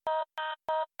And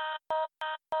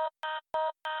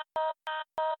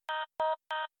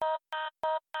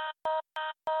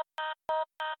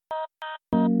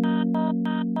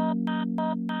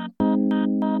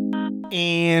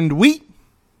we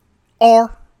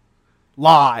are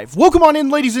live. Welcome on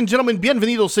in, ladies and gentlemen.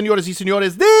 Bienvenidos, señores y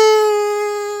señores. This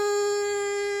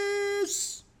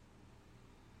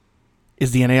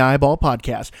is the NAIA Ball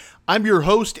Podcast. I'm your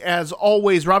host, as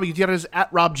always, Robby Gutierrez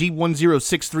at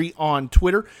RobG1063 on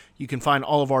Twitter. You can find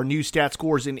all of our news, stats,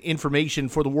 scores, and information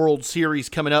for the World Series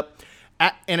coming up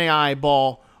at NAIA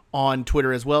Ball on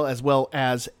Twitter, as well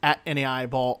as at NAIA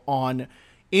Ball on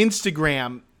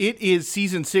Instagram. It is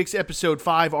Season 6, Episode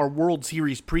 5, our World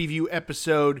Series preview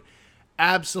episode.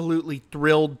 Absolutely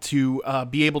thrilled to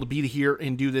be able to be here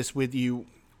and do this with you.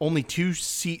 Only two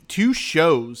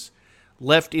shows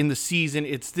left in the season.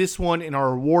 It's this one and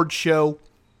our award show.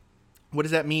 What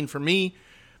does that mean for me?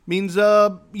 Means,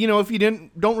 if you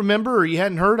don't remember or you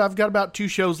hadn't heard, I've got about 2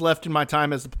 shows left in my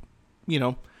time as,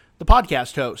 the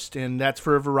podcast host. And that's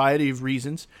for a variety of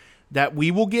reasons that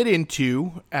we will get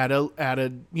into at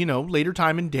a later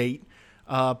time and date,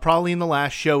 probably in the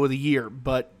last show of the year.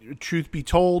 But truth be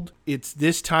told, it's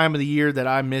this time of the year that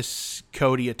I miss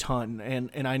Cody a ton,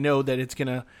 and I know that it's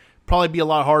gonna probably be a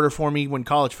lot harder for me when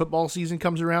college football season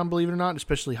comes around, believe it or not,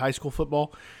 especially high school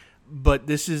football. But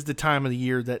this is the time of the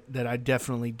year that I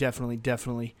definitely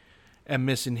am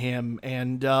missing him,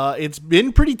 and it's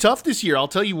been pretty tough this year. I'll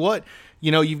tell you what.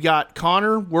 You've got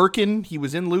Connor working. He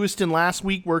was in Lewiston last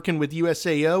week working with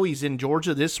USAO. He's in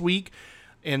Georgia this week.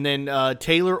 And then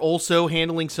Taylor also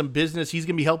handling some business. He's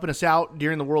going to be helping us out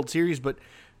during the World Series. But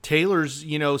Taylor's,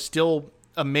 still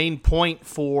a main point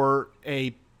for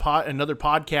another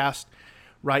podcast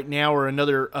right now, or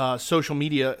another social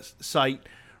media site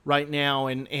right now.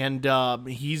 And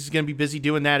he's going to be busy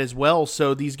doing that as well.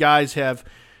 So these guys have,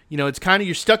 it's kind of,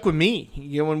 you're stuck with me.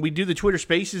 When we do the Twitter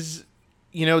Spaces,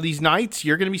 these nights,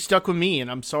 you're going to be stuck with me,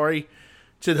 and I'm sorry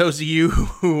to those of you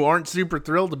who aren't super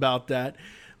thrilled about that,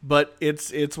 but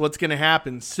it's what's going to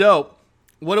happen. So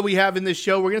what do we have in this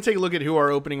show? We're going to take a look at who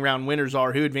our opening round winners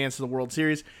are, who advanced to the World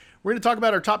Series. We're going to talk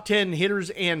about our top 10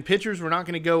 hitters and pitchers. We're not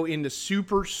going to go into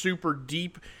super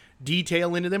deep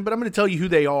detail into them, but I'm going to tell you who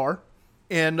they are,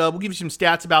 and we'll give you some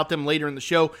stats about them later in the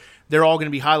show. They're all going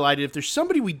to be highlighted. If there's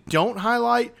somebody we don't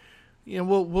highlight,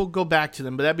 we'll go back to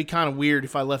them, but that'd be kind of weird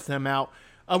if I left them out.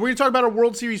 We're going to talk about our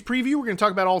World Series preview. We're going to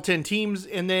talk about all 10 teams,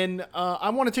 and then I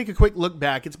want to take a quick look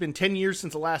back. It's been 10 years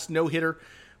since the last no-hitter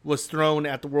was thrown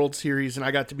at the World Series, and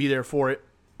I got to be there for it.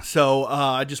 So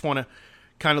I just want to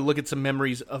kind of look at some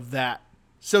memories of that.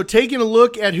 So taking a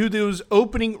look at who those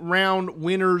opening round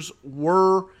winners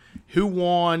were, who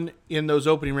won in those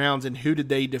opening rounds, and who did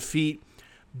they defeat.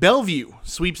 Bellevue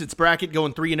sweeps its bracket,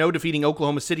 going 3-0, defeating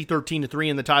Oklahoma City 13-3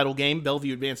 in the title game.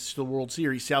 Bellevue advances to the World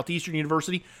Series. Southeastern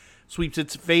University sweeps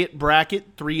its Fayette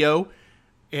bracket 3-0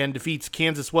 and defeats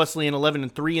Kansas Wesleyan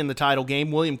 11-3 in the title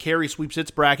game. William Carey sweeps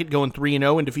its bracket, going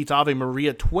 3-0, and defeats Ave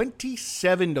Maria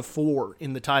 27-4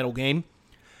 in the title game.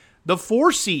 The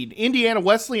 4 seed Indiana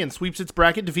Wesleyan sweeps its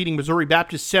bracket, defeating Missouri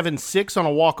Baptist 7-6 on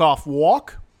a walk-off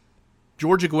walk.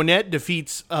 Georgia Gwinnett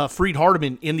defeats Freed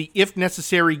Hardeman in the if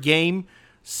necessary game,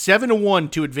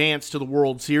 7-1 to advance to the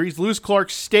World Series. Lewis Clark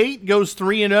State goes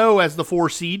 3-0 as the 4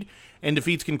 seed and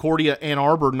defeats Concordia Ann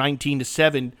Arbor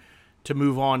 19-7 to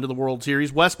move on to the World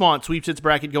Series. Westmont sweeps its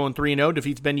bracket, going 3-0,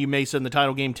 defeats Benue Mesa in the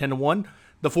title game 10-1.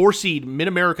 The 4 seed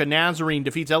Mid-America Nazarene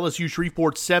defeats LSU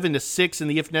Shreveport 7-6 in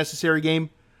the if necessary game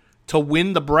to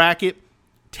win the bracket.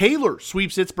 Taylor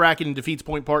sweeps its bracket and defeats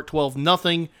Point Park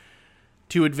 12-0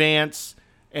 to advance.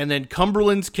 And then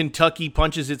Cumberland's Kentucky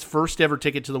punches its first ever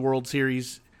ticket to the World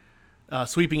Series,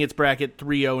 sweeping its bracket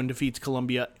 3-0 and defeats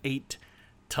Columbia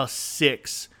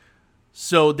 8-6.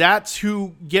 So that's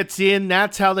who gets in.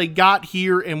 That's how they got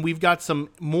here, and we've got some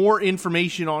more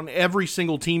information on every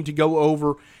single team to go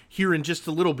over here in just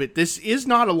a little bit. This is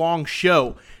not a long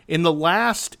show. In the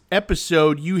last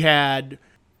episode, you had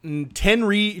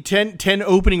 10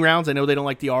 opening rounds. I know they don't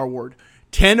like the R word.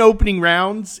 10 opening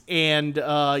rounds, and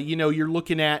you're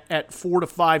looking at 4 to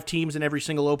 5 teams in every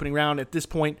single opening round. At this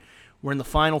point, we're in the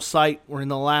final sight. We're in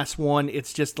the last one.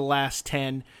 It's just the last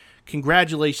 10.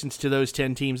 Congratulations to those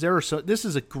 10 teams. This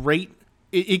is a great.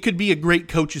 It could be a great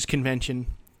coaches convention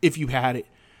if you had it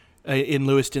in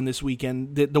Lewiston this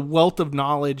weekend. The wealth of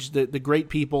knowledge, the great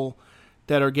people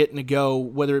that are getting to go,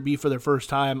 whether it be for their first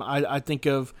time. I think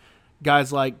of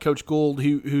guys like Coach Gould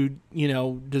who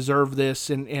deserve this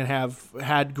and have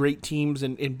had great teams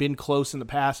and been close in the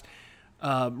past.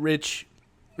 Rich,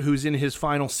 who's in his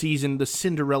final season, the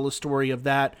Cinderella story of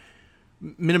that.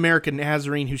 Mid-America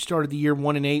Nazarene, who started the year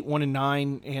 1-8,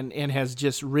 1-9, and has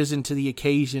just risen to the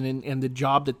occasion, and the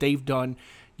job that they've done.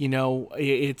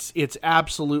 It's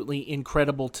absolutely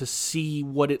incredible to see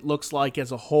what it looks like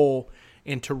as a whole,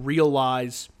 and to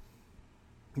realize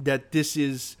that this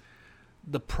is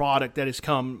the product that has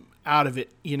come out of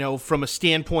it. From a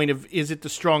standpoint of, is it the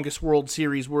strongest World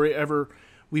Series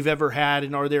we've ever had,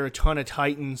 and are there a ton of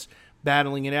Titans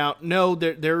battling it out? No,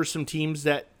 there are some teams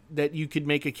that you could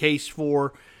make a case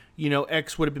for,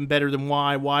 X would have been better than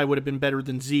Y would have been better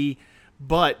than Z.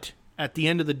 But at the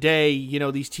end of the day,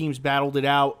 these teams battled it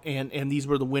out, and these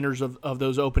were the winners of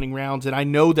those opening rounds. And I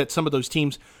know that some of those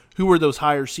teams who were those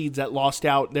higher seeds that lost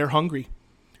out, they're hungry.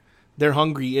 They're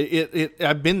hungry.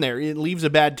 I've been there. It leaves a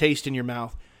bad taste in your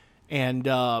mouth. And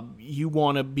you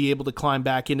want to be able to climb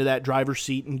back into that driver's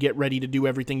seat and get ready to do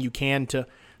everything you can to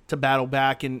battle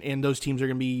back, and those teams are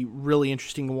going to be really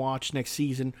interesting to watch next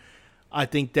season. I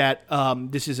think that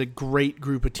this is a great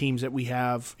group of teams that we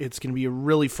have. It's going to be a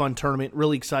really fun tournament,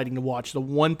 really exciting to watch. The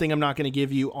one thing I'm not going to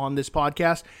give you on this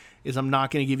podcast is I'm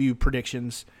not going to give you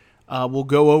predictions. We'll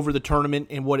go over the tournament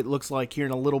and what it looks like here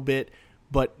in a little bit,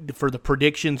 but for the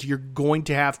predictions, you're going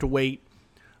to have to wait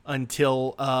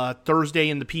until Thursday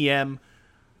in the PM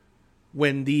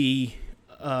when the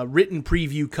written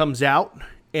preview comes out.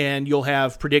 And you'll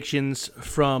have predictions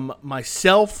from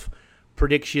myself,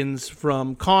 predictions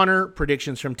from Connor,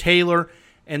 predictions from Taylor.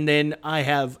 And then I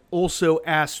have also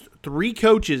asked 3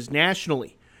 coaches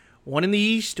nationally, one in the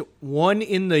East, one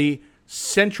in the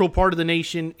central part of the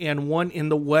nation, and one in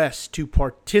the West, to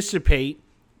participate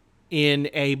in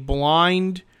a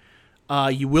blind,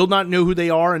 you will not know who they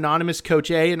are, anonymous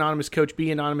Coach A, anonymous Coach B,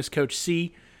 anonymous Coach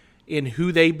C, in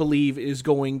who they believe is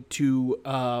going to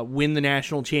win the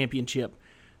national championship.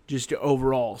 Just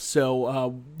overall.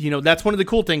 So, that's one of the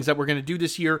cool things that we're going to do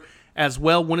this year as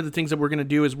well. One of the things that we're going to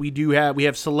do is we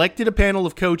have selected a panel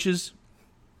of coaches,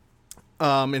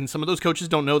 and some of those coaches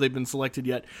don't know they've been selected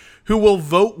yet, who will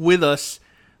vote with us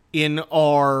in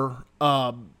our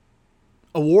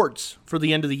awards for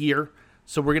the end of the year.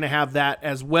 So we're going to have that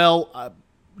as well.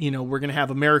 We're going to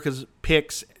have America's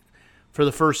picks for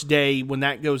the first day when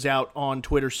that goes out on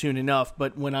Twitter soon enough.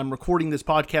 But when I'm recording this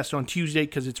podcast on Tuesday,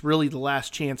 because it's really the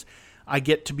last chance I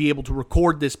get to be able to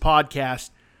record this podcast,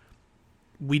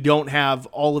 we don't have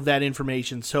all of that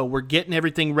information. So we're getting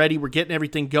everything ready. We're getting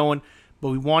everything going. But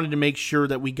we wanted to make sure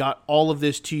that we got all of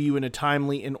this to you in a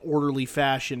timely and orderly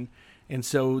fashion. And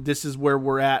so this is where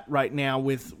we're at right now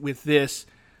with this.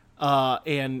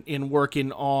 And in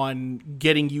working on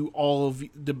getting you all of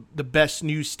the best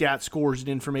news, stat, scores, and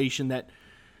information that,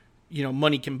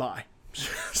 money can buy.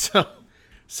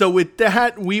 So with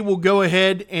that, we will go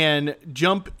ahead and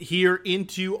jump here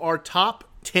into our top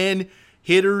 10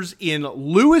 hitters in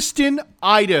Lewiston,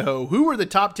 Idaho. Who are the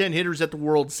top 10 hitters at the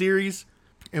World Series?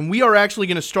 And we are actually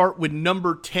going to start with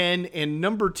number 10, and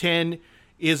number 10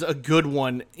 is a good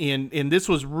one. And this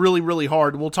was really, really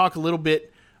hard. We'll talk a little bit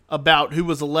about who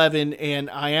was 11, and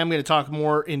I am going to talk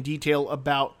more in detail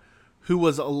about who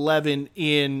was 11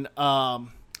 in the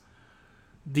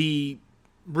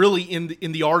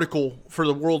article for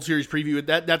the World Series preview.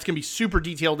 That's going to be super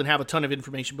detailed and have a ton of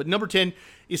information. But number 10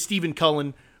 is Stephen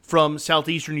Cullen from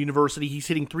Southeastern University. He's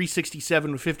hitting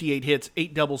 .367 with 58 hits,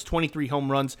 8 doubles, 23 home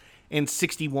runs, and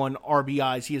 61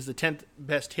 RBIs. He is the 10th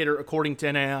best hitter according to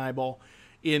NAIA ball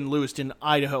in Lewiston,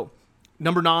 Idaho.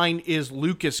 Number 9 is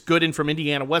Lucas Gooden from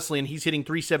Indiana Wesleyan. He's hitting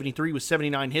 .373 with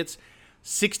 79 hits,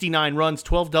 69 runs,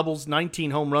 12 doubles,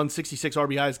 19 home runs, 66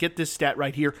 RBIs. Get this stat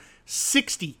right here,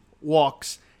 60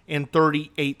 walks and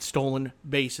 38 stolen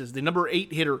bases. The number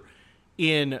 8 hitter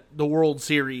in the World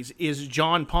Series is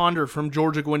John Ponder from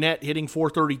Georgia Gwinnett, hitting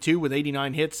 .432 with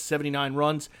 89 hits, 79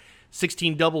 runs,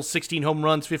 16 doubles, 16 home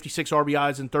runs, 56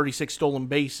 RBIs, and 36 stolen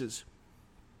bases.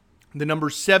 The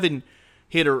number 7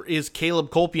 hitter is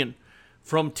Caleb Kolpian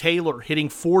from Taylor, hitting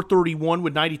 .431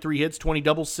 with 93 hits, 20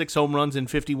 doubles, 6 home runs, and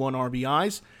 51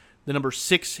 RBIs. The number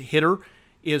 6 hitter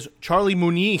is Charlie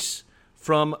Muniz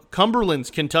from Cumberland's,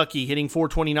 Kentucky, hitting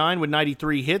 .429 with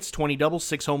 93 hits, 20 doubles,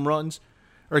 6 home runs,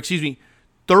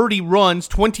 30 runs,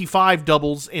 25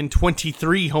 doubles, and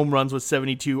 23 home runs with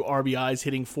 72 RBIs,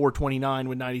 hitting .429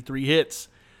 with 93 hits.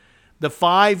 The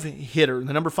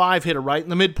number 5 hitter, right in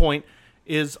the midpoint,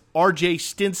 is R.J.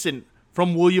 Stinson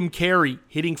from William Carey,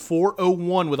 hitting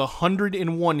 .401 with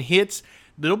 101 hits.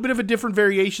 A little bit of a different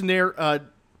variation there.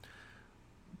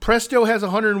 Presto has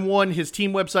 101. His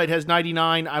team website has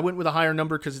 99. I went with a higher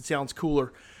number because it sounds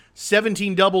cooler.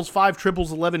 17 doubles, 5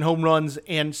 triples, 11 home runs,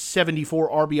 and 74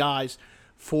 RBIs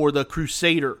for the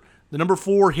Crusader. The number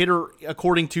 4 hitter,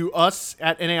 according to us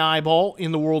at NAIA Ball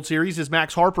in the World Series, is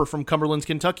Max Harper from Cumberland's,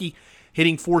 Kentucky,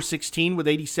 hitting .416 with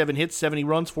 87 hits, 70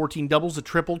 runs, 14 doubles, a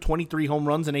triple, 23 home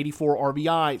runs, and 84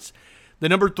 RBIs. The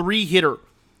number 3 hitter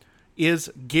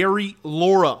is Gary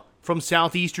Laura from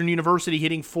Southeastern University,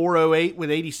 hitting .408 with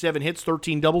 87 hits,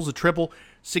 13 doubles, a triple,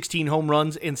 16 home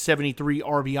runs, and 73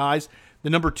 RBIs. The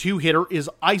number 2 hitter is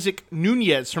Isaac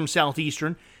Nunez from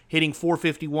Southeastern, hitting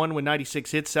 .451 with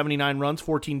 96 hits, 79 runs,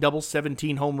 14 doubles,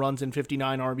 17 home runs, and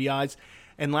 59 RBIs.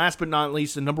 And last but not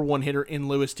least, the number 1 hitter in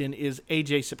Lewiston is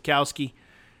A.J. Sapkowski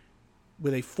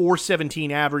with a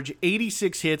 .417 average,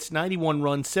 86 hits, 91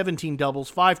 runs, 17 doubles,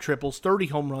 5 triples, 30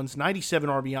 home runs, 97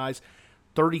 RBIs,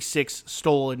 36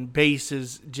 stolen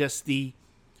bases. Just the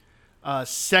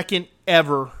second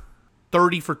ever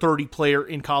 30 for 30 player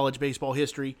in college baseball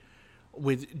history,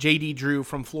 with J.D. Drew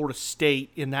from Florida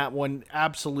State in that one.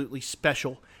 Absolutely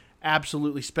special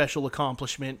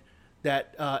accomplishment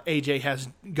that A.J. has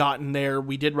gotten there.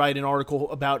 We did write an article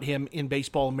about him in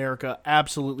Baseball America.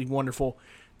 Absolutely wonderful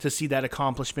to see that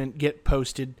accomplishment get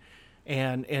posted,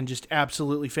 and just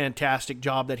absolutely fantastic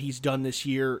job that he's done this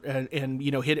year, and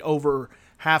hit over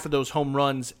half of those home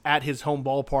runs at his home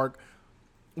ballpark,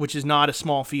 which is not a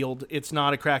small field. It's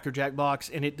not a Cracker Jack box,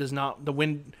 and it does not, the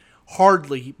wind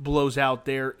hardly blows out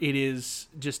there. It is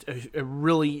just a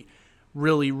really,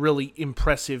 really, really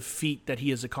impressive feat that he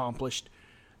has accomplished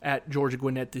at Georgia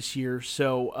Gwinnett this year.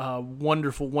 So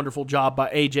wonderful, wonderful job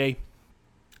by AJ,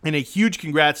 and a huge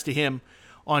congrats to him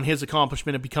on his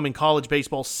accomplishment of becoming college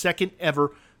baseball's second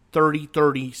ever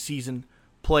 30-30 season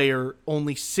player.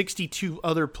 Only 62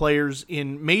 other players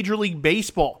in Major League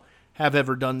Baseball have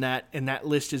ever done that, and that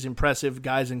list is impressive.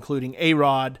 Guys including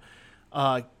A-Rod,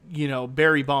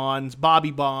 Barry Bonds,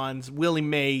 Bobby Bonds, Willie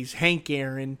Mays, Hank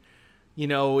Aaron.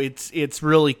 It's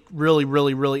really, really,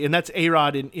 really, really, and that's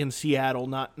A-Rod in Seattle,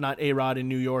 not A-Rod in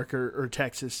New York or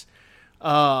Texas.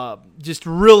 Just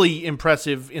really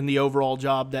impressive in the overall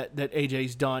job that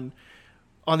AJ's done.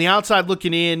 On the outside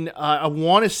looking in, I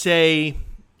want to say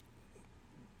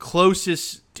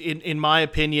closest, in my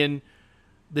opinion,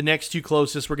 the next 2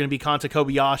 closest were going to be Kanta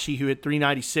Kobayashi, who hit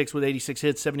 .396 with 86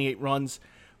 hits, 78 runs,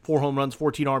 4 home runs,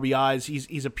 14 RBIs.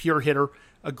 He's a pure hitter,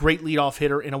 a great leadoff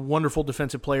hitter, and a wonderful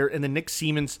defensive player. And then Nick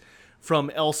Siemens from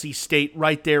LC State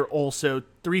right there also.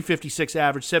 .356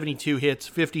 average, 72 hits,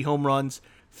 50 home runs,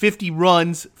 50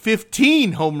 runs,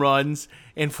 15 home runs,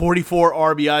 and 44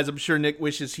 RBIs. I'm sure Nick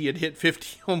wishes he had hit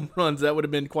 50 home runs. That would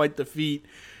have been quite the feat.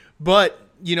 But,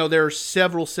 there are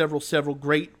several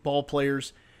great ball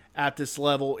players at this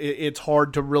level. It's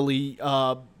hard to really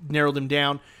narrow them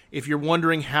down. If you're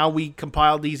wondering how we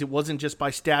compiled these, it wasn't just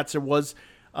by stats. There was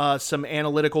some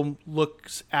analytical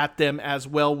looks at them as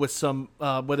well, with some,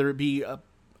 whether it be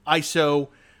ISO,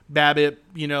 BABIP,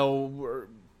 or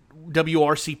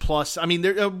WRC plus. I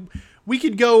mean, we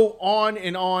could go on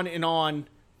and on and on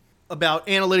about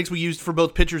analytics we used for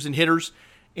both pitchers and hitters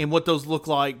and what those look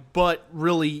like. But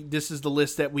really, this is the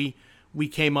list that we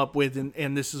came up with,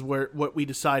 and this is what we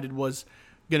decided was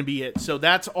going to be it. So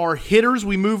that's our hitters.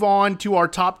 We move on to our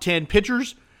top 10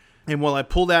 pitchers. And while I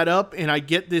pull that up and I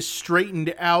get this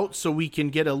straightened out so we can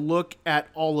get a look at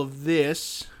all of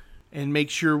this and make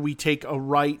sure we take a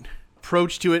right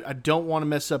approach to it, I don't want to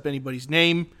mess up anybody's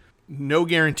name. No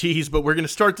guarantees, but we're going to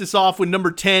start this off with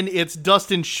number 10. It's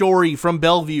Dustin Shorey from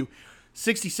Bellevue.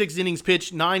 66 innings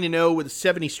pitched, 9-0 with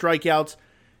 70 strikeouts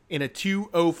and a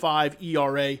 2.05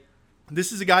 ERA.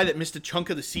 This is a guy that missed a chunk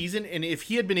of the season, and if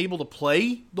he had been able to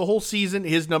play the whole season,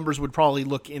 his numbers would probably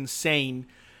look insane.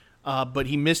 But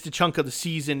he missed a chunk of the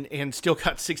season and still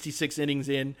got 66 innings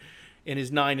in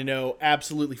his 9-0.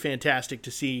 Absolutely fantastic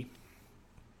to see.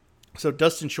 So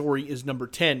Dustin Shorey is number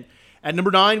 10. At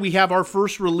number 9, we have our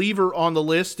first reliever on the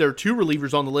list. There are 2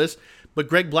 relievers on the list, but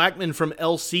Greg Blackman from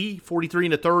LC, 43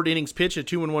 1/3 innings pitched, a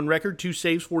 2-1 record, 2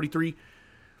 saves, 43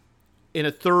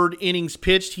 1/3 innings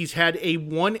pitched. He's had a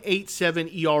 1.87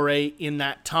 ERA in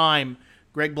that time.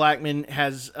 Greg Blackman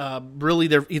has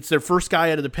it's their first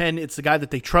guy out of the pen. It's the guy that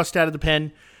they trust out of the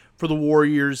pen for the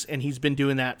Warriors, and he's been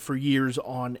doing that for years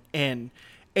on end.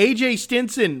 A.J.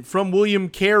 Stinson from William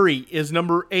Carey is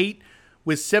number 8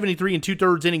 with 73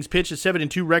 2/3 innings pitched, a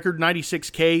 7-2 record, 96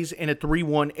 Ks, and a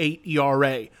 3.18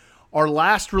 ERA. Our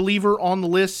last reliever on the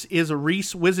list is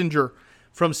Reese Wisinger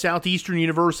from Southeastern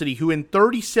University, who in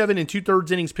 37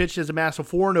 2/3 innings pitched has amassed a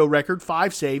 4-0 record,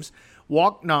 5 saves,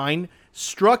 walked 9,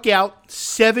 struck out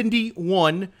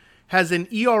 71, has an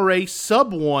ERA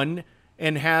sub 1,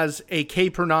 and has a K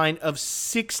per 9 of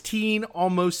 16,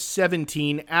 almost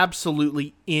 17.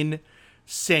 Absolutely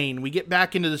insane. We get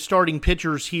back into the starting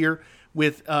pitchers here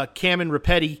with Cameron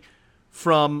Rapetti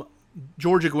from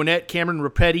Georgia Gwinnett. Cameron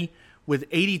Rapetti with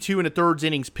 82 1/3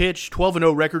 innings pitched,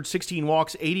 12-0 record, 16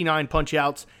 walks, 89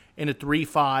 punch-outs, and a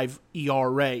 3.5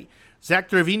 ERA. Zach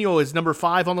Trevino is number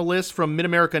 5 on the list from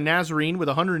Mid-America Nazarene with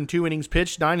 102 innings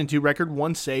pitched, 9-2 record,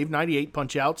 1 save, 98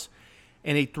 punch-outs,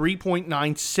 and a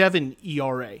 3.97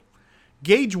 ERA.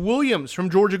 Gage Williams from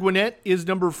Georgia Gwinnett is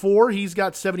number 4. He's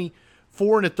got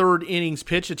 74 1/3 innings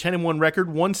pitched, a 10-1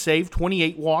 record, 1 save,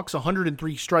 28 walks,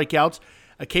 103 strikeouts,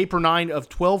 a K per 9 of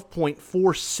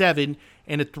 12.47,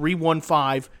 and a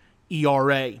 3.15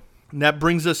 ERA. And that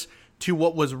brings us to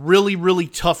what was really, really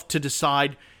tough to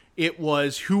decide. It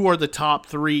was who are the top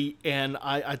 3, and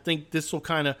I think this will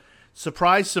kind of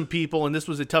surprise some people, and this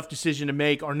was a tough decision to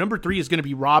make. Our number 3 is going to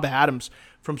be Rob Adams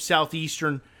from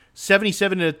Southeastern.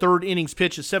 77 1/3 innings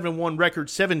pitched, a 7-1 record,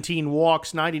 17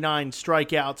 walks, 99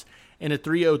 strikeouts, and a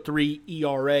 3.03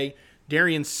 ERA.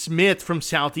 Darian Smith from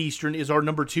Southeastern is our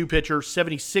number 2 pitcher,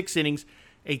 76 innings,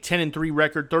 a 10-3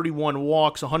 record, 31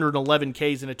 walks, 111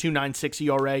 Ks, and a 2.96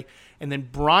 ERA. And then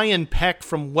Brian Peck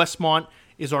from Westmont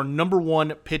is our number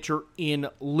 1 pitcher in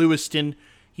Lewiston.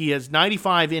 He has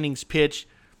 95 innings pitched,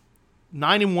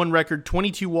 9-1 record,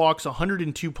 22 walks,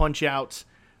 102 punch-outs,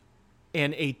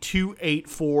 and a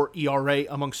 2.84 ERA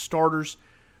among starters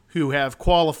who have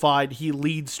qualified. He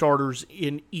leads starters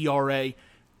in ERA.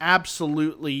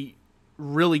 Absolutely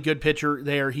really good pitcher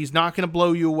there. He's not going to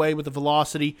blow you away with the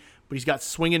velocity, but he's got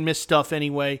swing and miss stuff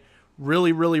anyway.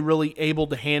 Really, really, really able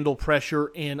to handle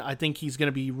pressure, and I think he's going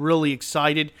to be really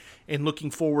excited and looking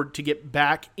forward to get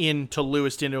back into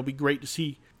Lewiston. It'll be great to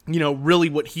see, really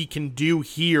what he can do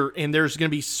here. And there's going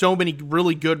to be so many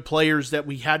really good players that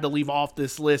we had to leave off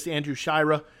this list. Andrew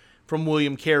Shira from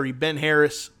William Carey, Ben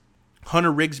Harris,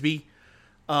 Hunter Rigsby,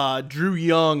 Drew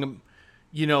Young,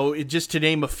 just to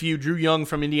name a few. Drew Young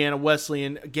from Indiana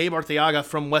Wesleyan, Gabe Arteaga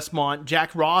from Westmont,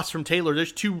 Jack Ross from Taylor.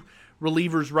 There's 2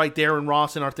 relievers right there in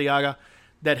Ross and Arteaga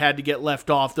that had to get left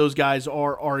off. Those guys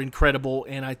are incredible,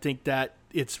 and I think that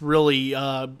it's really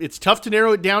it's tough to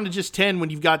narrow it down to just 10 when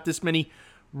you've got this many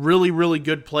really, really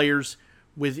good players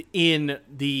within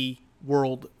the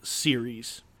World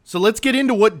Series. So let's get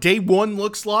into what Day 1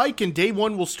 looks like, and Day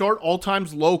 1 will start all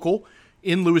times local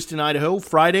in Lewiston, Idaho.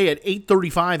 Friday at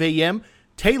 8:35 a.m.,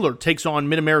 Taylor takes on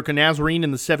Mid-America Nazarene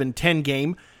in the 7-10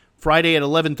 game. Friday at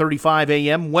 11:35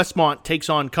 a.m., Westmont takes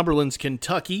on Cumberland's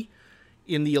Kentucky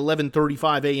in the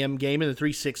 11:35 a.m. game in the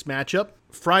 3-6 matchup.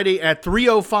 Friday at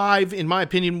 3:05, in my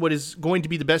opinion, what is going to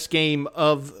be the best game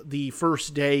of the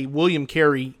first day, William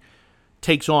Carey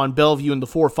takes on Bellevue in the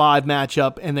 4-5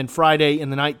 matchup. And then Friday in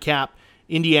the nightcap,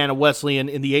 Indiana Wesleyan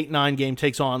in the 8-9 game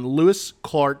takes on Lewis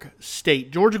Clark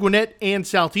State. Georgia Gwinnett and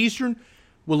Southeastern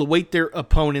will await their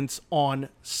opponents on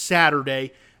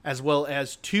Saturday, as well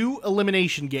as 2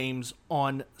 elimination games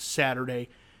on Saturday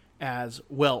as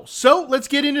well. So let's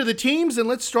get into the teams, and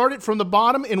let's start it from the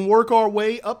bottom and work our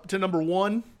way up to number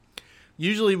 1.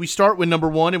 Usually we start with number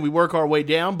 1 and we work our way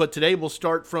down, but today we'll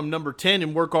start from number 10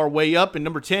 and work our way up. And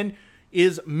number 10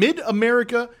 is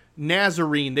Mid-America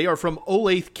Nazarene. They are from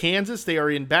Olathe, Kansas. They are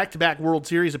in back-to-back World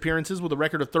Series appearances with a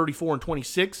record of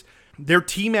 34-26. Their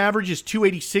team average is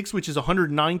 286, which is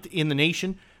 109th in the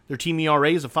nation. Their team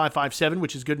ERA is a 5.57,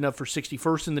 which is good enough for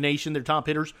 61st in the nation. Their top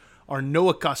hitters are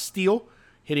Noah Castile,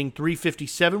 hitting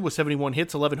 .357 with 71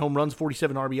 hits, 11 home runs,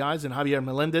 47 RBIs, and Javier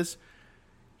Melendez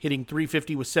hitting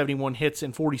 .350 with 71 hits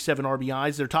and 47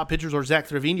 RBIs. Their top pitchers are Zach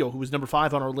Trevino, who was number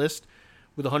 5 on our list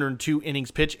with 102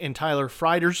 innings pitched, and Tyler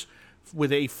Frieders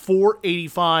with a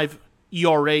 4.85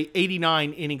 ERA,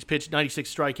 89 innings pitched,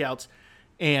 96 strikeouts,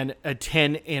 and a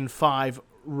 10-5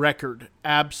 record.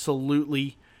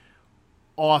 Absolutely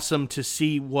awesome to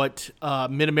see what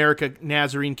Mid-America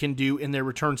Nazarene can do in their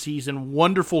return season.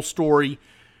 Wonderful story,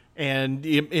 and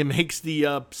it makes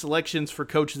the selections for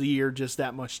Coach of the Year just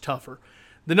that much tougher.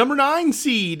 The number 9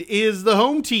 seed is the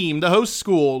home team, the host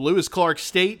school, Lewis Clark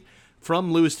State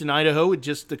from Lewiston, Idaho.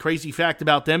 Just the crazy fact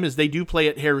about them is they do play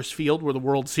at Harris Field, where the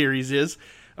World Series is.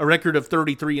 A record of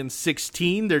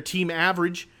 33-16. Their team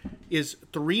average is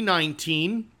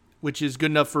 .319, which is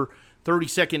good enough for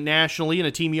 32nd nationally, and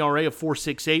a team ERA of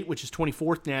 4.68, which is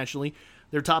 24th nationally.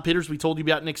 Their top hitters, we told you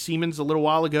about Nick Siemens a little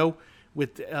while ago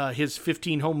with his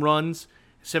 15 home runs,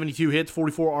 72 hits,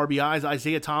 44 RBIs.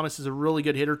 Isaiah Thomas is a really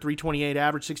good hitter, .328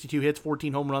 average, 62 hits,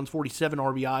 14 home runs, 47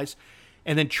 RBIs.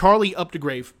 And then Charlie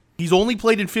Updegrave. He's only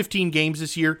played in 15 games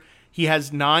this year. He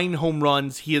has 9 home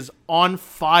runs. He is on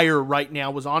fire right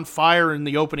now, was on fire in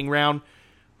the opening round.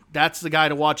 That's the guy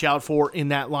to watch out for in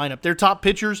that lineup. Their top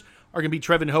pitchers are going to be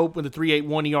Trevin Hope with a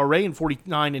 3.81 ERA and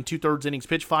 49 2/3 innings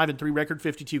pitched, 5-3 record,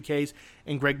 52 Ks,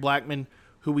 and Greg Blackman,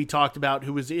 who we talked about,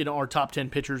 who was in our top 10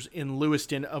 pitchers in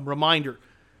Lewiston. A reminder,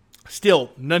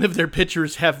 still, none of their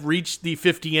pitchers have reached the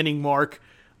 50-inning mark.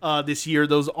 this year.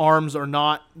 Those arms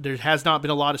there has not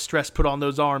been a lot of stress put on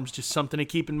those arms. Just something to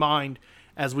keep in mind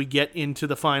as we get into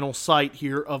the final sight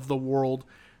here of the World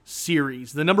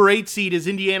Series. The number 8 seed is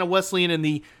Indiana Wesleyan, and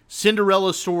the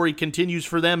Cinderella story continues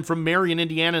for them from Marion,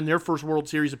 Indiana, in their first World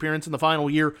Series appearance in the final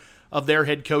year of their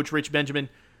head coach, Rich Benjamin.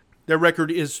 Their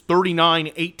record is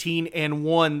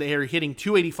 39-18-1. They are hitting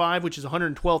 .285, which is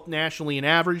 112th nationally in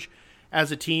average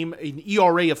as a team. An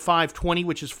ERA of 5.20,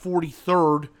 which is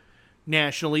 43rd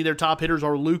nationally. Their top hitters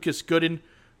are Lucas Gooden,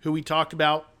 who we talked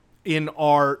about in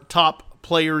our top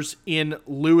players in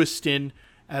Lewiston.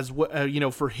 As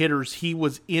for hitters, he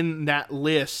was in that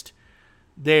list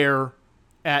there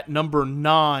at number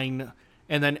 9.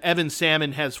 And then Evan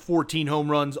Salmon has 14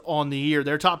 home runs on the year.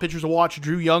 Their top pitchers to watch: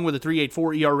 Drew Young with a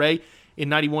 3.84 ERA in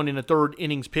 91 1/3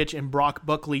 innings pitch, and Brock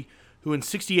Buckley, who in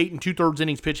 68 2/3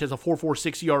 innings pitch has a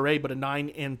 4.46 ERA but a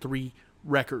 9-3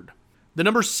 record. The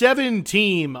number 7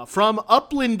 team from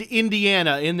Upland,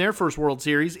 Indiana, in their first World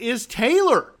Series is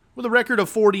Taylor, with a record of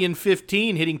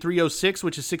 40-15, hitting .306,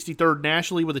 which is 63rd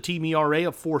nationally, with a team ERA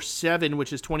of 4.7,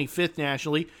 which is 25th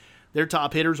nationally. Their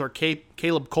top hitters are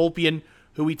Caleb Kolpian,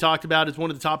 who we talked about as one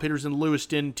of the top hitters in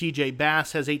Lewiston. TJ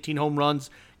Bass has 18 home runs.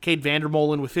 Cade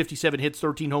Vandermolen with 57 hits,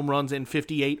 13 home runs, and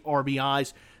 58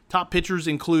 RBIs. Top pitchers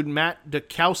include Matt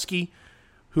Dukowski,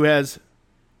 who has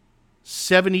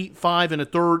 75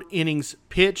 1/3 innings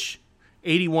pitch,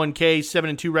 81 Ks,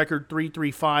 7-2 record,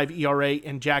 3.35 ERA,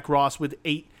 and Jack Ross with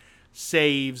 8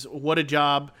 saves. What a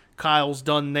job Kyle's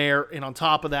done there. And on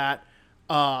top of that,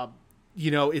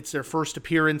 it's their first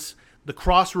appearance. The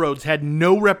Crossroads had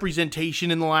no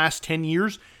representation in the last 10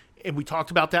 years. And we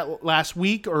talked about that last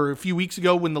week or a few weeks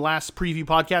ago when the last preview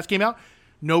podcast came out.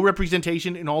 No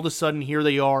representation, and all of a sudden here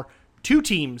they are. 2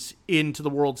 teams into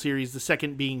the World Series, the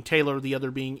second being Taylor, the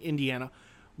other being Indiana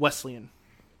Wesleyan.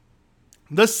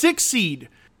 The 6th seed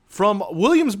from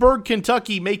Williamsburg,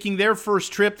 Kentucky, making their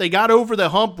first trip. They got over the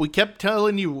hump. We kept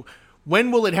telling you,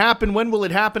 when will it happen? When will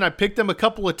it happen? I picked them a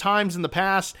couple of times in the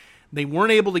past. They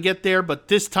weren't able to get there, but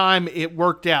this time it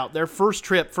worked out. Their first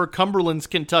trip for Cumberland's,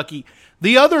 Kentucky.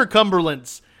 The other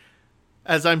Cumberlands,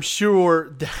 as I'm sure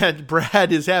that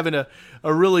Brad is having a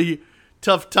really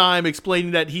tough time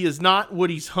explaining that he is not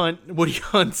Woody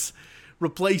Hunt's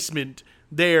replacement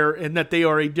there, and that they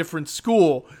are a different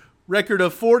school. Record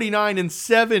of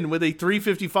 49-7 with a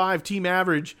 .355 team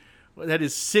average. That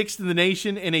is 6th in the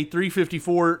nation, and a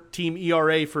 .354 team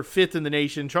ERA for 5th in the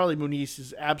nation. Charlie Muniz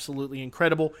is absolutely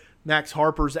incredible. Max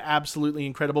Harper's absolutely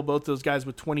incredible. Both those guys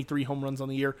with 23 home runs on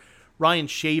the year. Ryan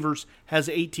Shavers has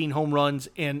 18 home runs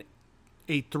and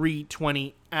a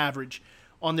 .320 average.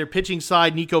 On their pitching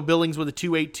side, Nico Billings with a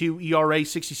 .282 ERA,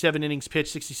 67 innings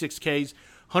pitched, 66 Ks.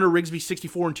 Hunter Rigsby,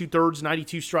 64 2/3,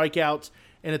 92 strikeouts,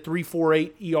 and a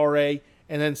 .348 ERA.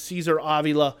 And then Cesar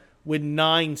Avila with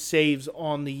 9 saves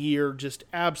on the year. Just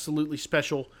absolutely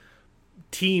special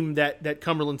team that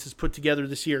Cumberland's has put together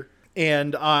this year.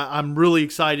 And I'm really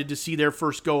excited to see their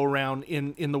first go-around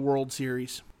in the World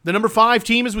Series. The number 5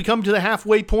 team, as we come to the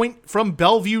halfway point, from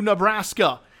Bellevue,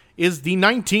 Nebraska, is the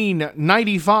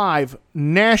 1995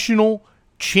 national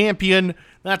champion.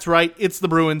 That's right, it's the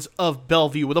Bruins of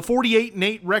Bellevue. With a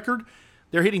 48-8 record,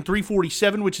 they're hitting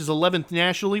 .347, which is 11th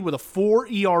nationally, with a 4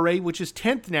 ERA, which is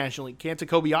 10th nationally. Kenta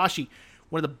Kobayashi,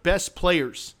 one of the best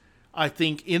players, I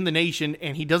think, in the nation,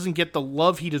 and he doesn't get the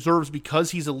love he deserves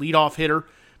because he's a leadoff hitter,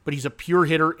 but he's a pure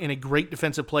hitter and a great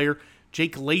defensive player.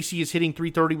 Jake Lacey is hitting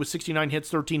 .330 with 69 hits,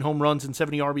 13 home runs, and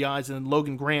 70 RBIs, and then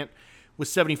Logan Grant with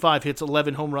 75 hits,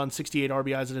 11 home runs, 68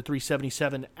 RBIs, and a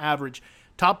 .377 average.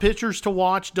 Top pitchers to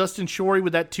watch: Dustin Shorey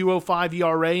with that .205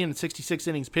 ERA and 66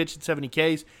 innings pitched at 70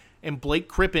 Ks, and Blake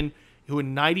Crippen, who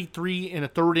in 93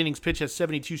 1/3 innings pitched has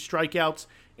 72 strikeouts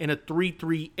and a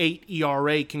 .338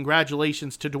 ERA.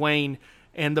 Congratulations to Dwayne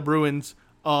and the Bruins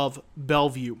of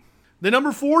Bellevue. The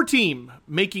number 4 team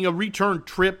making a return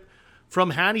trip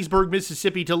from Hattiesburg,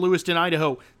 Mississippi to Lewiston,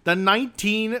 Idaho, the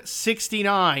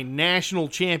 1969 national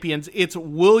champions. It's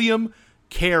William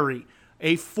Carey,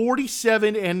 a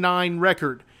 47-9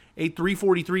 record, a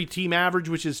 .343 team average,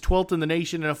 which is 12th in the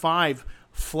nation, and a 5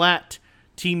 flat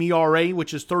team ERA,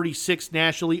 which is 36th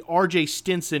nationally. RJ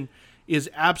Stinson is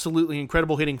absolutely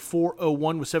incredible, hitting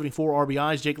 .401 with 74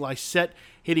 RBIs. Jake Lysette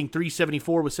hitting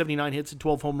 .374 with 79 hits and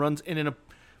 12 home runs, and an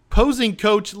opposing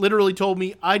coach literally told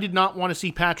me I did not want to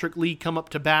see Patrick Lee come up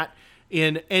to bat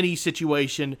in any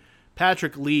situation.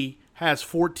 Patrick Lee has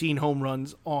 14 home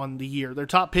runs on the year. Their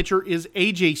top pitcher is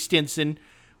AJ Stinson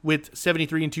with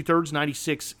 73 2/3,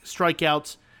 96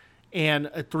 strikeouts,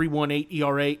 and a .318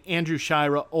 ERA. Andrew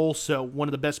Shira, also one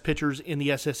of the best pitchers in the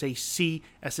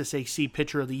SSAC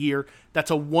Pitcher of the Year. That's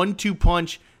a 1-2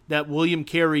 punch that William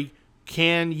Carey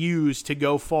can use to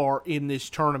go far in this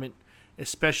tournament,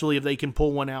 especially if they can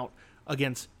pull one out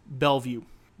against Bellevue.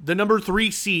 The number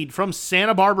 3 seed from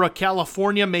Santa Barbara,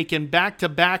 California, making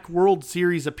back-to-back World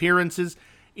Series appearances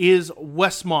is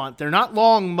Westmont. They're not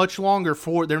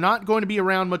they're not going to be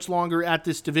around much longer at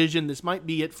this division. This might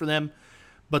be it for them,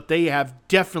 but they have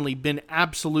definitely been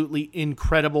absolutely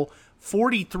incredible.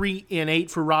 43-8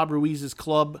 for Rob Ruiz's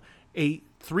club, a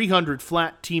 300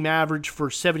 flat team average for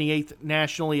 78th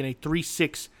nationally, and a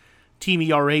 3.6 team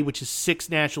ERA, which is 6th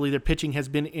nationally. Their pitching has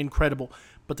been incredible.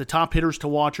 But the top hitters to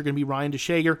watch are going to be Ryan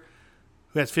DeShager,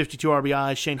 who has 52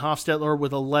 RBIs, Shane Hofstetler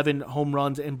with 11 home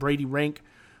runs, and Brady Rank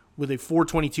with a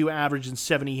 422 average and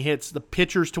 70 hits. The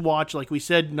pitchers to watch, like we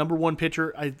said, number 1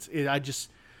 pitcher,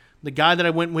 the guy that I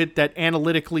went with that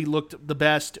analytically looked the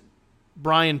best,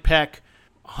 Brian Peck,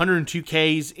 102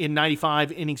 Ks in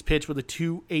 95 innings pitched with a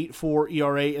 2.84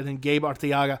 ERA, and then Gabe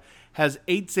Arteaga has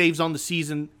 8 saves on the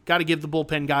season. Got to give the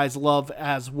bullpen guys love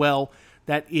as well.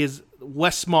 That is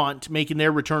Westmont making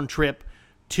their return trip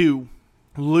to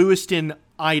Lewiston,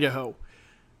 Idaho.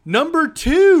 Number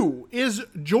 2 is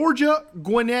Georgia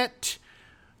Gwinnett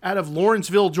out of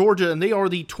Lawrenceville, Georgia, and they are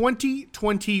the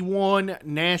 2021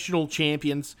 national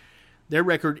champions. Their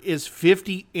record is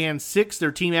 50-6.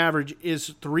 Their team average is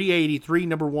 383,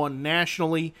 number 1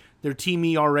 nationally. Their team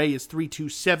ERA is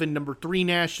 3.27, number 3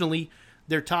 nationally.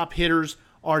 Their top hitters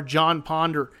are John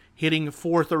Ponder, hitting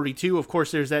 432. Of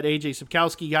course, there's that A.J.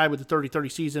 Sapkowski guy with the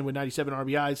 30-30 season with 97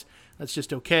 RBIs. That's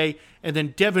just okay. And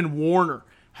then Devin Warner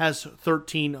has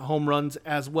 13 home runs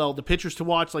as well. The pitchers to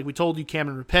watch, like we told you,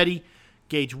 Cameron Rapetti,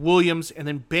 Gage Williams, and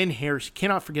then Ben Harris. You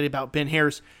cannot forget about Ben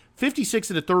Harris. 56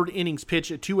 in the third innings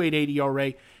pitch at 2.88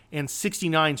 ERA and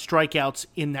 69 strikeouts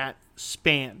in that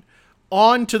span.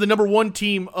 On to the number 1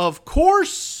 team, of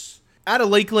course. Out of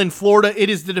Lakeland, Florida, it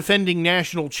is the defending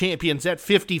national champions at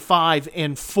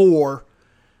 55-4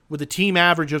 with a team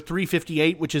average of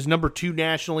 358, which is number 2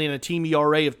 nationally, and a team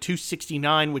ERA of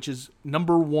 269, which is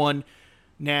number 1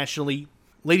 nationally.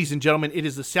 Ladies and gentlemen, it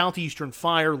is the Southeastern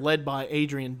Fire led by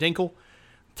Adrian Dinkel.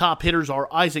 Top hitters are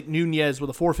Isaac Nunez with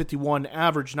a 451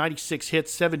 average, 96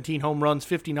 hits, 17 home runs,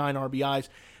 59 RBIs.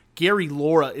 Gary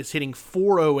Laura is hitting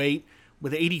 408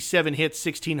 with 87 hits,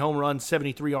 16 home runs,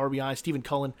 73 RBIs. Stephen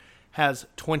Cullen has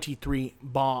 23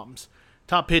 bombs.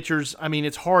 Top pitchers, I mean,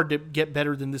 it's hard to get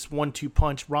better than this 1-2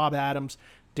 punch. Rob Adams,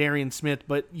 Darian Smith,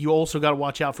 but you also got to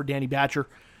watch out for Danny Batcher.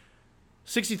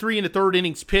 63 in the third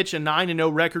innings pitch, a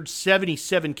 9-0 record,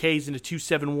 77 Ks and a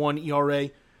 2.71 ERA.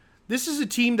 This is a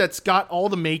team that's got all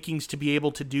the makings to be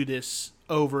able to do this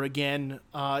over again.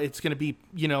 It's going to be,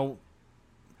 there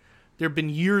have been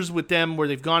years with them where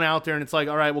they've gone out there and it's like,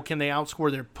 all right, well, can they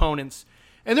outscore their opponents?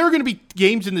 And there are going to be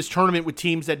games in this tournament with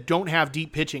teams that don't have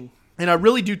deep pitching. And I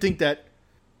really do think that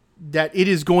it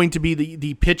is going to be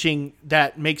the pitching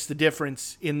that makes the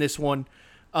difference in this one.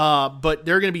 But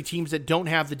there are going to be teams that don't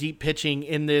have the deep pitching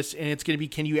in this, and it's going to be,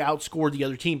 can you outscore the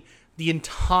other team? The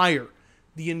entire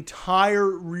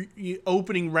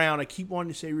opening round, I keep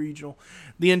wanting to say regional,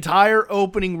 the entire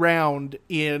opening round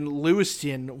in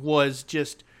Lewiston was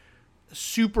just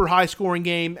super high-scoring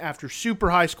game after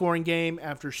super high-scoring game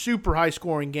after super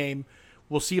high-scoring game.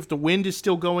 We'll see if the wind is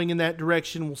still going in that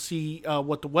direction. We'll see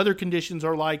what the weather conditions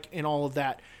are like and all of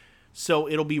that. So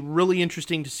it'll be really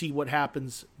interesting to see what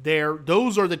happens there.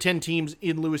 Those are the 10 teams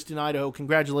in Lewiston, Idaho.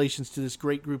 Congratulations to this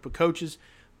great group of coaches,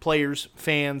 players,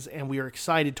 fans, and we are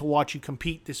excited to watch you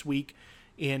compete this week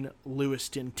in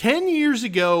Lewiston. 10 years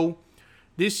ago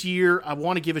this year, I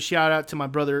want to give a shout-out to my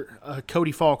brother,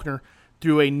 Cody Faulkner,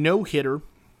 threw a no-hitter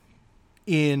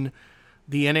in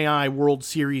the NAIA World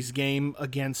Series game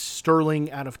against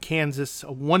Sterling out of Kansas, a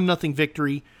 1-0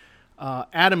 victory.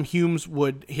 Adam Humes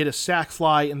would hit a sac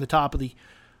fly in the top of the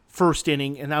first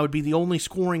inning, and that would be the only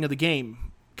scoring of the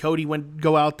game. Cody would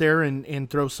go out there and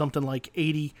throw something like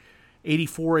 80,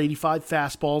 84, 85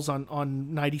 fastballs on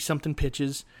 90-something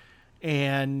pitches,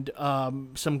 and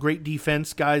some great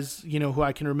defense. Guys, who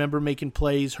I can remember making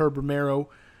plays, Herb Romero,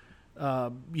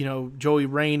 Joey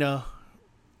Reyna.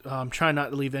 I'm trying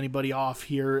not to leave anybody off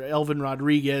here. Elvin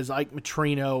Rodriguez, Ike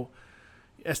Matrino,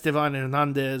 Estevan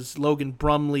Hernandez, Logan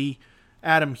Brumley,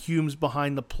 Adam Humes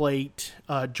behind the plate,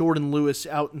 Jordan Lewis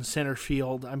out in center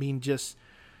field. I mean, just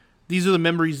these are the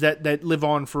memories that live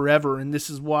on forever, and this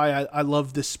is why I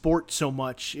love this sport so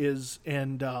much. It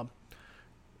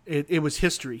was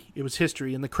history. It was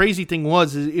history, and the crazy thing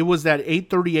was it was that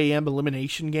 8:30 a.m.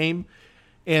 elimination game.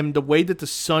 And the way that the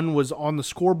sun was on the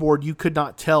scoreboard, you could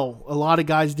not tell. A lot of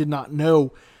guys did not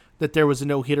know that there was a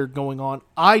no-hitter going on.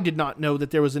 I did not know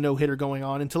that there was a no-hitter going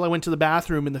on until I went to the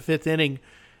bathroom in the fifth inning,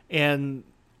 and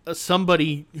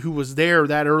somebody who was there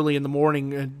that early in the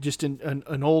morning, just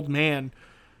an old man,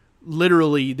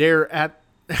 literally there at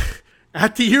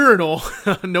at the urinal,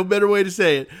 no better way to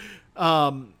say it,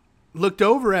 looked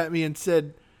over at me and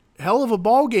said, "Hell of a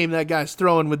ball game that guy's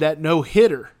throwing with that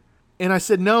no-hitter." And I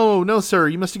said, no, sir,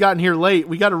 you must have gotten here late.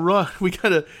 We got to run. We got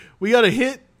to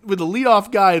hit with the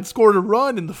leadoff guy and scored a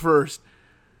run in the first.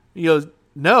 He goes,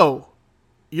 "No,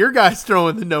 your guy's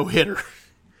throwing the no-hitter."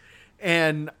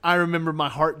 And I remember my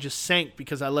heart just sank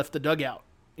because I left the dugout.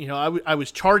 I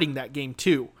was charting that game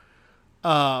too.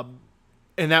 And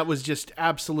that was just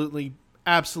absolutely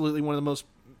one of the most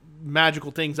magical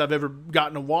things I've ever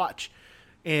gotten to watch.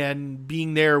 And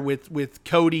being there with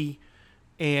Cody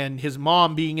and his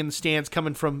mom being in the stands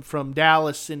coming from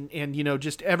Dallas and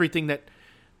just everything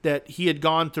that he had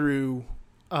gone through,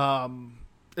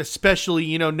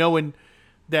 especially, knowing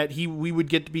that we would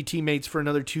get to be teammates for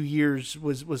another 2 years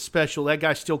was special. That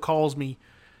guy still calls me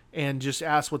and just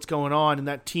asks what's going on, and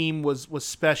that team was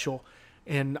special.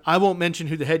 And I won't mention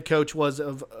who the head coach was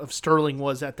of Sterling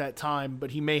was at that time,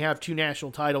 but he may have 2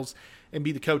 national titles and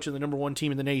be the coach of the number 1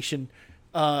 team in the nation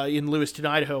in Lewiston,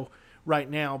 Idaho right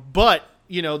now. But,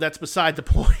 that's beside the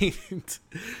point.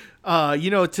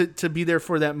 To be there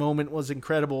for that moment was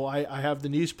incredible. I have the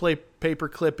newspaper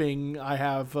clipping. I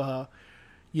have,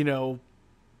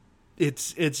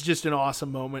 it's just an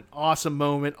awesome moment,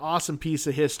 awesome piece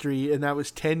of history. And that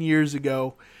was 10 years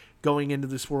ago going into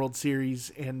this World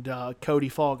Series. And Cody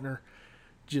Faulkner,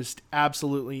 just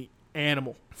absolutely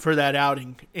animal for that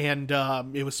outing. And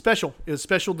it was special. It was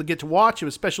special to get to watch. It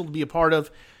was special to be a part of.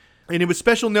 And it was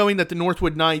special knowing that the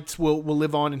Northwood Knights will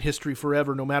live on in history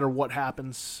forever, no matter what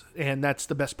happens. And that's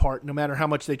the best part. No matter how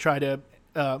much they try to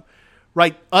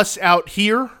write us out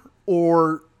here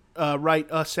or write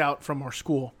us out from our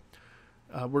school,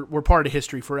 we're part of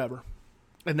history forever.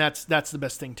 And that's the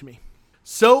best thing to me.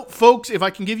 So, folks, if I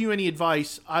can give you any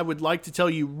advice, I would like to tell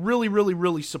you really, really,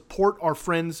 really support our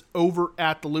friends over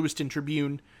at the Lewiston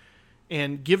Tribune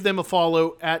and give them a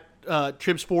follow at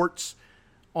Trib Sports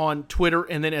on Twitter.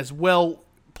 And then as well,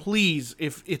 please,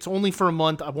 if it's only for a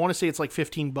month, I want to say it's like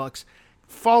 $15,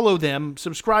 follow them,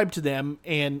 subscribe to them,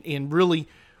 and really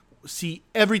see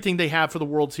everything they have for the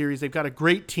World Series. They've got a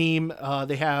great team.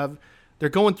 They're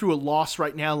going through a loss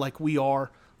right now like we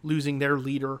are, losing their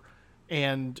leader.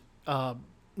 And,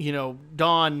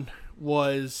 Don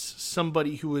was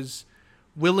somebody who was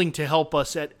willing to help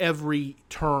us at every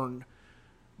turn.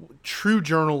 True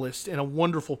journalist and a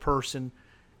wonderful person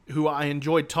who I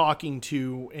enjoyed talking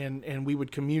to, and we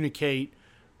would communicate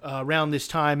around this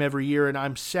time every year. And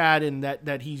I'm saddened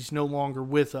that he's no longer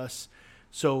with us.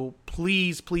 So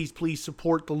please, please, please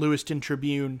support the Lewiston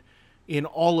Tribune in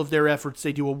all of their efforts.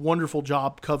 They do a wonderful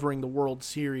job covering the World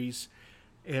Series.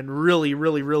 And really,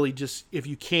 really, really just, if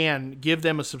you can, give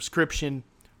them a subscription,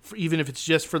 even if it's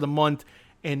just for the month,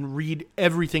 and read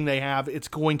everything they have. It's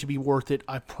going to be worth it.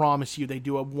 I promise you, they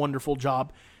do a wonderful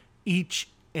job each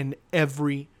and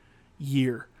every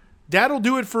year. That'll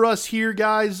do it for us here,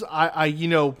 guys.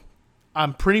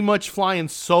 I'm pretty much flying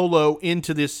solo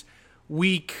into this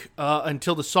week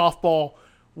until the softball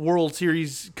World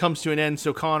Series comes to an end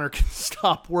so Connor can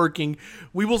stop working.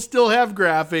 We will still have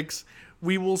graphics.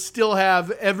 We will still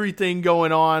have everything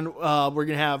going on. We're going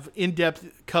to have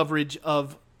in-depth coverage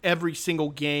of every single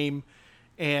game.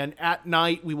 And at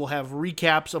night, we will have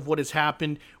recaps of what has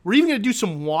happened. We're even going to do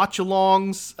some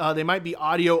watch-alongs. They might be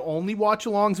audio-only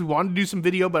watch-alongs. We wanted to do some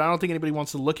video, but I don't think anybody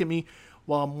wants to look at me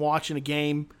while I'm watching a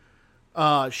game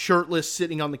shirtless,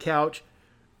 sitting on the couch.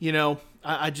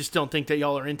 I just don't think that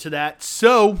y'all are into that.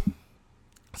 So,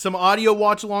 some audio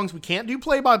watch-alongs. We can't do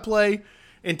play-by-play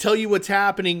and tell you what's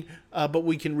happening, but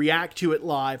we can react to it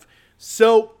live.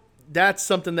 So that's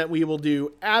something that we will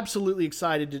do. Absolutely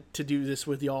excited to do this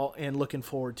with y'all and looking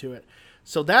forward to it.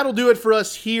 So that'll do it for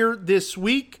us here this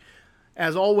week.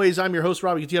 As always, I'm your host,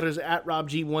 Robby Gutierrez, at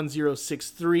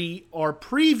RobG1063. Our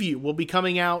preview will be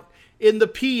coming out in the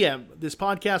PM. This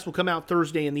podcast will come out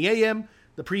Thursday in the AM.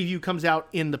 The preview comes out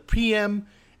in the PM,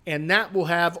 and that will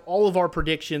have all of our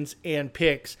predictions and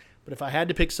picks. But if I had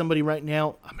to pick somebody right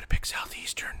now, I'm going to pick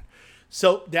Southeastern.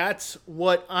 So that's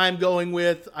what I'm going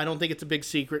with. I don't think it's a big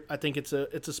secret. I think it's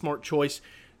a smart choice.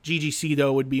 GGC,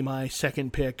 though, would be my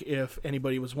second pick if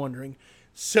anybody was wondering.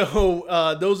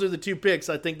 So those are the 2 picks.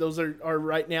 I think those are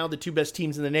right now the 2 best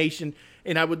teams in the nation,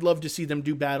 and I would love to see them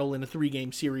do battle in a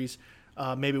 3-game series.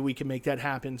 Maybe we can make that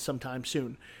happen sometime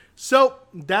soon. So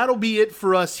that'll be it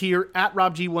for us here at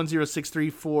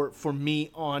RobG1063 for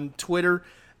me on Twitter.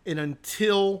 And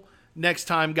until next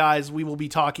time, guys, we will be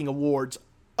talking awards.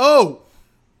 Oh,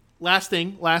 last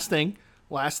thing.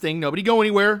 Nobody go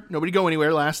anywhere.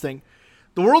 Last thing.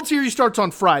 The World Series starts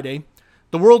on Friday.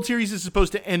 The World Series is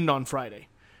supposed to end on Friday.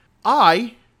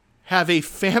 I have a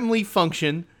family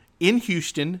function in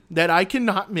Houston that I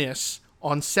cannot miss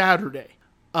on Saturday.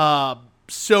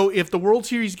 So if the World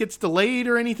Series gets delayed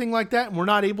or anything like that, and we're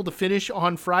not able to finish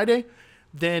on Friday,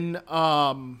 then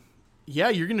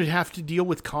you're going to have to deal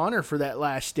with Connor for that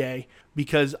last day,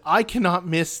 because I cannot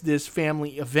miss this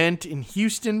family event in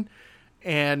Houston.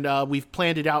 And we've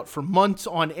planned it out for months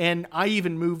on end. I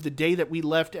even moved the day that we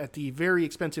left at the very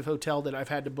expensive hotel that I've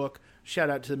had to book.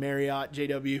 Shout out to the Marriott,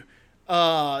 JW.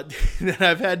 That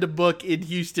I've had to book in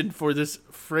Houston for this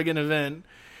friggin' event.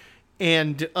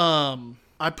 And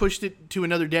I pushed it to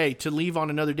another day, to leave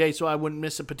on another day, so I wouldn't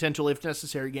miss a potential, if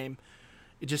necessary, game,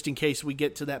 just in case we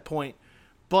get to that point.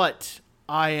 But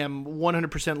I am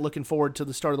 100% looking forward to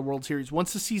the start of the World Series.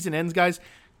 Once the season ends, guys,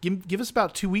 give us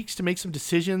about 2 weeks to make some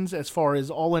decisions as far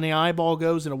as all NAIA ball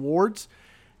goes and awards.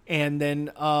 And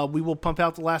then we will pump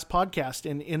out the last podcast.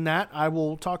 And in that, I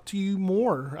will talk to you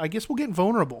more. I guess we'll get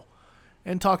vulnerable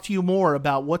and talk to you more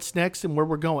about what's next and where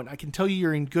we're going. I can tell you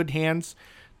you're in good hands.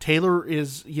 Taylor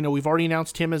is, we've already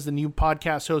announced him as the new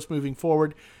podcast host moving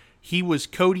forward. He was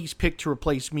Cody's pick to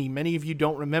replace me. Many of you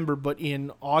don't remember, but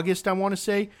in August, I want to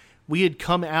say, we had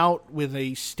come out with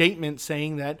a statement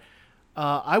saying that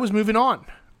I was moving on.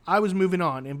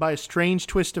 And by a strange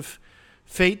twist of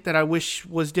fate that I wish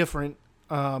was different,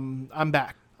 I'm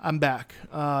back.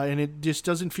 And it just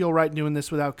doesn't feel right doing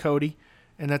this without Cody.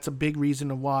 And that's a big reason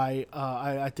of why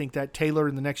I think that Taylor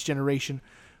and the next generation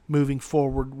moving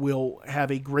forward will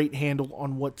have a great handle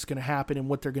on what's going to happen and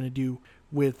what they're going to do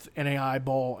with NAIA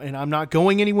ball. And I'm not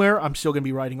going anywhere. I'm still going to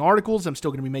be writing articles. I'm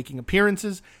still going to be making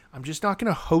appearances. I'm just not going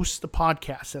to host the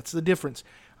podcast. That's the difference.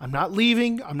 I'm not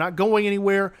leaving. I'm not going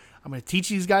anywhere. I'm going to teach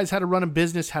these guys how to run a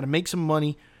business, how to make some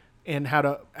money, and how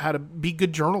to be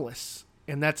good journalists.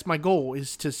 And that's my goal,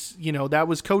 is to, that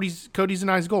was Cody's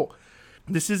and I's goal.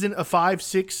 This isn't a 5,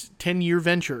 6, 10-year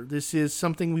venture. This is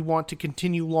something we want to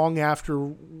continue long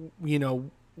after,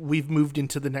 we've moved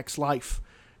into the next life.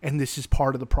 And this is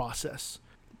part of the process.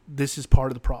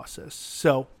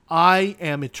 So I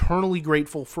am eternally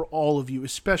grateful for all of you,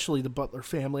 especially the Butler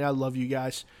family. I love you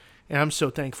guys. And I'm so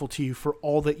thankful to you for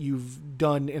all that you've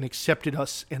done and accepted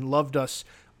us and loved us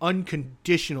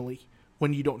unconditionally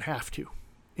when you don't have to.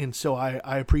 And so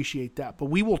I appreciate that. But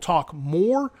we will talk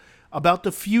more about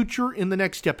the future in the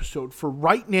next episode. For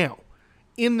right now,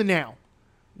 in the now,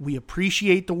 we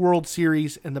appreciate the World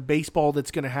Series and the baseball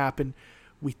that's going to happen.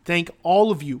 We thank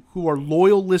all of you who are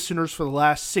loyal listeners for the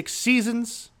last 6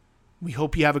 seasons. We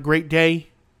hope you have a great day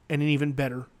and an even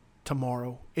better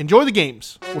tomorrow. Enjoy the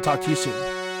games. We'll talk to you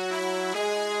soon.